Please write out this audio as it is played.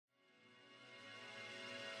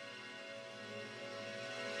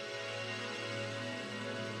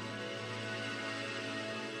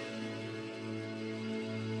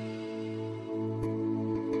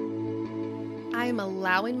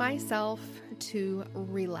allowing myself to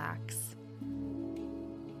relax.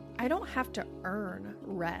 I don't have to earn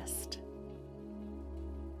rest.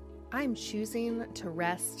 I'm choosing to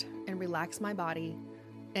rest and relax my body,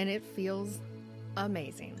 and it feels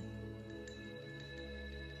amazing.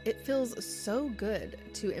 It feels so good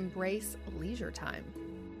to embrace leisure time.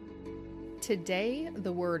 Today,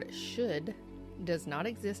 the word should does not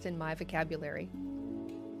exist in my vocabulary.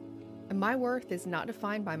 My worth is not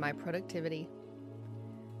defined by my productivity.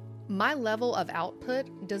 My level of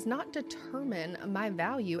output does not determine my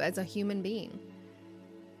value as a human being.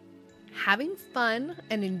 Having fun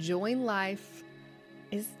and enjoying life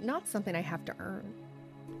is not something I have to earn.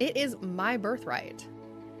 It is my birthright.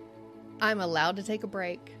 I'm allowed to take a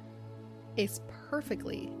break. It's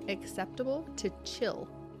perfectly acceptable to chill.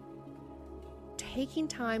 Taking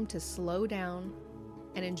time to slow down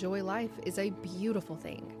and enjoy life is a beautiful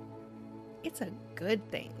thing. It's a good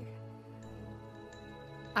thing.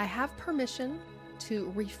 I have permission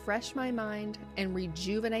to refresh my mind and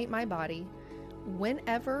rejuvenate my body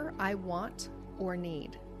whenever I want or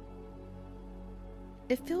need.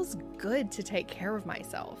 It feels good to take care of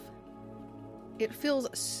myself. It feels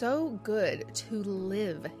so good to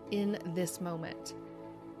live in this moment.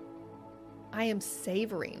 I am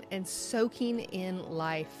savoring and soaking in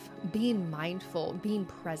life, being mindful, being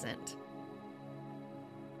present.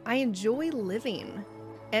 I enjoy living,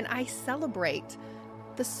 and I celebrate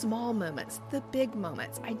the small moments, the big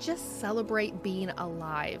moments. I just celebrate being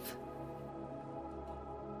alive.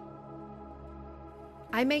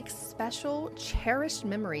 I make special, cherished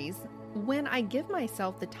memories when I give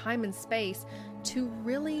myself the time and space to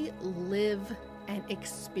really live and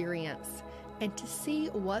experience and to see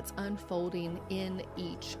what's unfolding in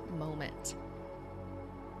each moment.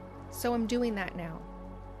 So I'm doing that now.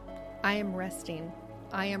 I am resting.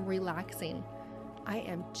 I am relaxing. I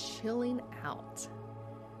am chilling out.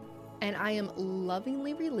 And I am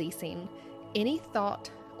lovingly releasing any thought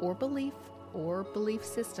or belief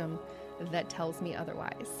system that tells me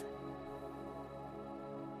otherwise.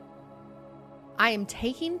 I am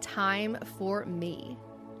taking time for me.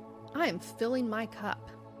 I am filling my cup.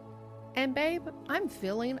 And babe, I'm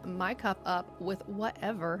filling my cup up with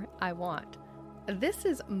whatever I want. This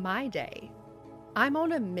is my day. I'm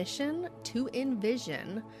on a mission to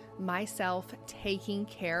envision myself taking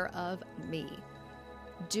care of me.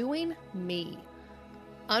 Doing me.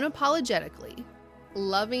 Unapologetically.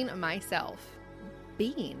 Loving myself.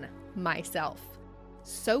 Being myself.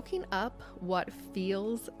 Soaking up what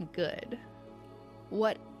feels good.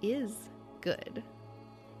 What is good.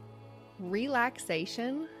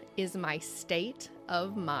 Relaxation is my state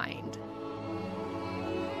of mind.